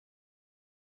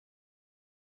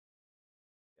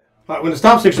When the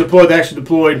stop sticks are deployed, they're actually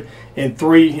deployed in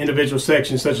 3 individual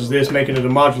sections such as this, making it a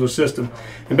modular system.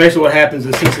 And basically what happens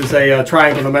is, since it's a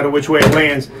triangle, no matter which way it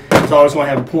lands, it's always going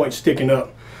to have a point sticking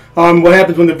up. What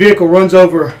happens when the vehicle runs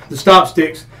over the stop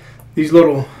sticks, these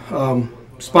little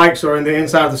spikes are in the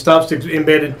inside of the stop sticks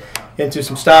embedded into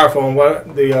some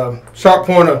styrofoam. The sharp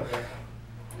point will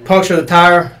puncture the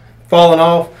tire, falling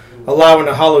off, allowing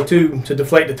the hollow tube to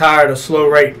deflate the tire at a slow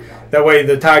rate. That way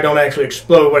the tire don't actually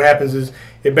explode. What happens is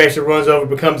it basically runs over,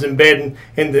 becomes embedded,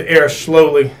 and the air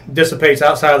slowly dissipates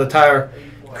outside of the tire,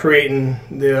 creating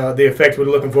the effect we're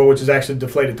looking for, which is actually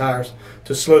deflated tires,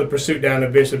 to slow the pursuit down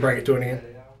and eventually bring it to an end.